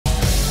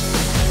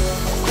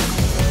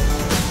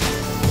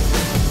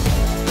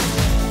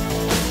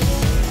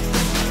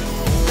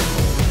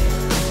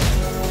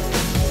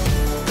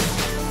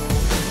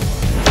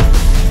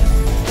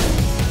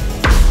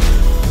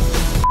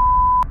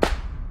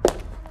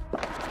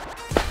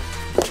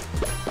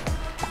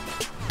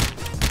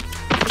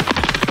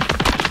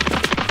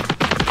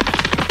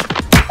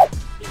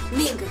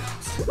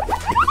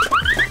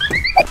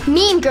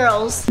Mean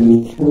Girls.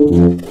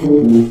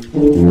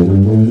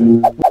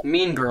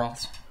 Mean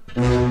Girls.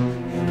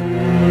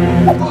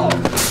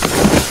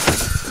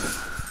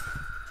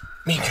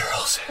 Mean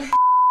Girls.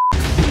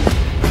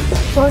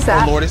 What was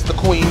that? Oh Lord, it's the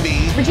Queen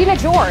Bee. Regina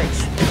George.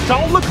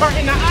 Don't look her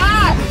in the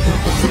eye!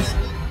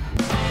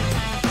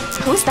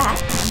 Who's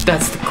that?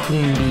 That's the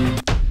Queen Bee.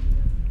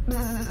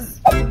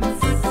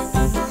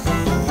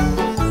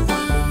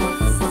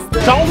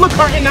 Don't look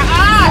her in the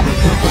eye!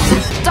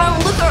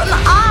 Don't look her in the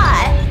eye.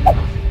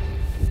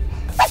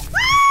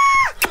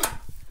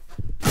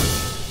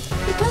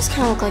 He does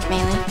kind of look like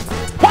mAeLy.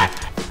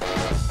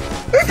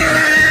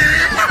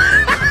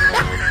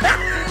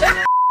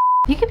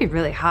 You could be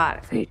really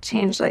hot if you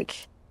changed,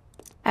 like,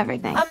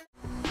 everything.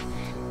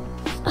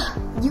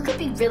 You could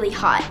be really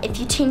hot if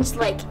you changed,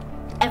 like,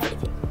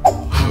 everything.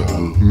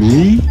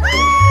 Me?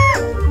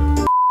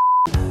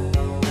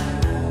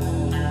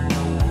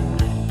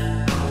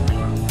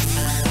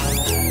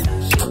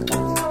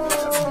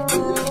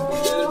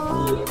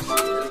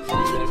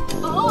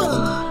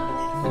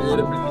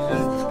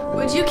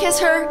 Would you kiss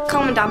her?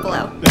 Comment down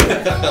below. Are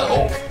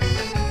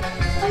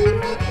you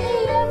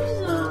okay? I'm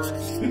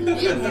sorry.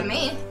 You hit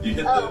me. You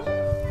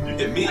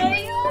hit me? Are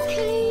you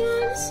okay?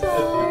 I'm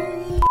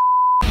sorry.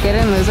 Get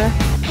in, loser.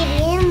 Get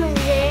in,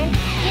 loser.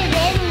 Get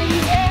in,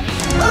 loser.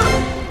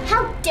 Ugh,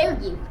 how dare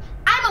you?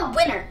 I'm a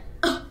winner.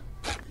 Ugh.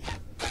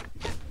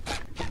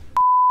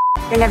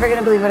 You're never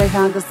gonna believe what I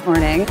found this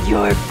morning.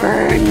 Your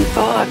burn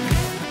book.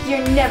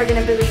 You're never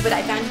gonna believe what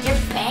I found. Your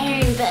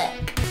burn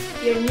book.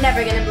 You're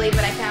never gonna believe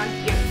what I found.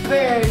 Your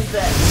burn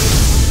book.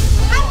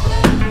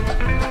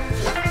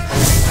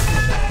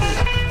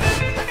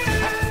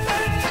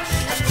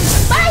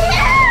 My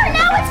hair!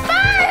 Now it's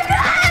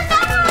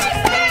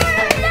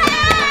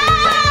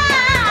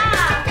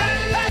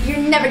burned!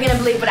 You're never gonna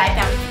believe what I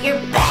found. Your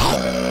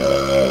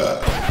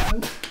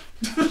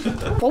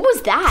What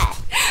was that?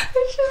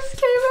 It just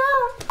came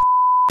out.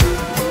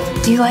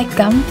 Do you like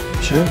gum?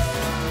 Sure.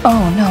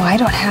 Oh, no, I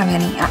don't have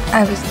any.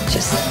 I was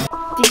just...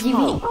 Did you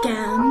eat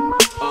gum?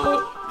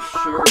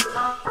 Sure.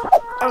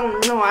 Oh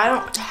no, I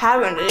don't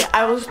have any.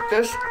 I was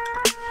just.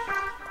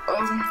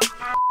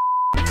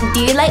 Do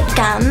you like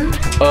gum?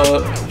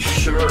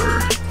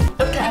 Sure.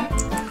 Okay.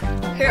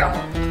 Here.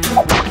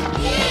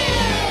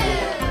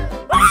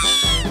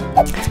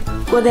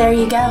 Well, there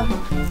you go.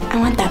 I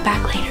want that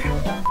back later.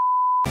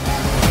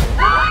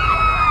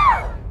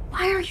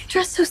 Why are you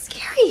dressed so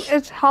scary?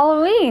 It's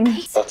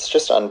Halloween. That's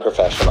just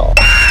unprofessional.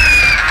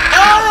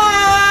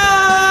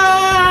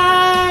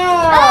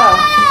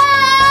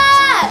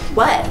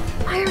 What?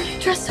 Why are you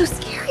dressed so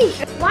scary?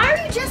 Why are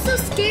you dressed so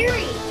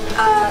scary?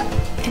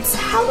 It's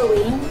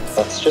Halloween.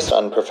 That's just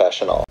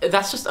unprofessional.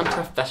 That's just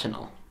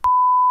unprofessional.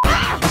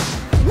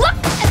 Look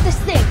at this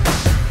thing!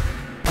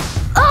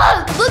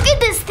 Ugh! Look at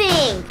this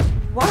thing!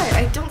 What?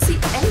 I don't see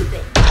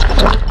anything.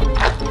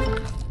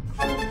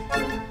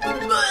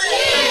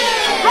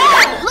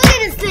 Ah! Look at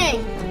this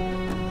thing!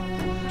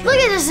 Look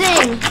at this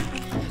thing!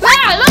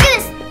 Ah! Look at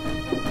this!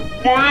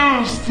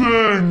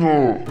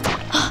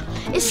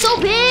 It's so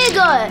big!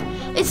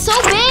 It's so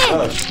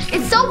big!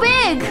 It's so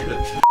big!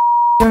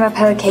 I'm gonna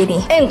pet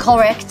Katie.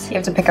 Incorrect. You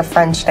have to pick a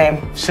French name.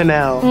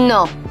 Chanel.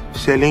 No.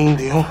 Celine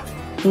Dion.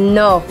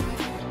 No.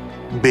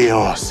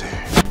 Beyonce.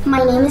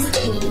 My name is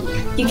Katie.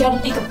 You gotta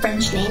pick a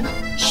French name.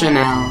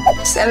 Chanel.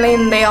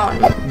 Celine Dion.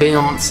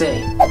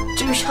 Beyonce.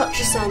 Josh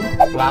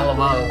Hutcherson.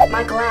 Lala.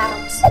 Michael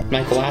Adams.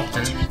 Michael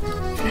Afton.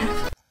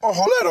 Oh,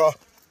 cholera!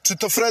 Czy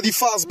to Freddy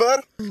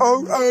Fazbear?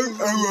 Oh.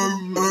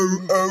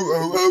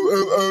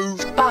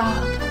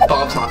 Bob.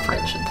 Bob's not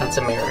French. That's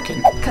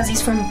American. Because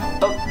he's from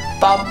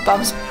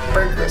Bob's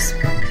Burgers.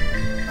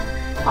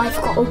 I've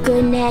got a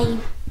good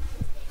name.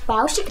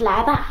 Wow,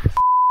 Shaglaba.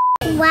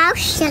 Wow,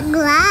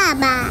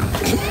 Shaglaba.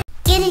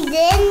 Get it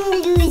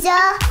in,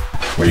 loser.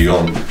 Where you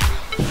going?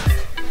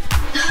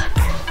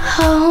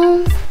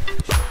 Home.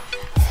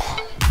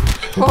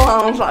 Hold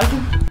on a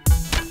second.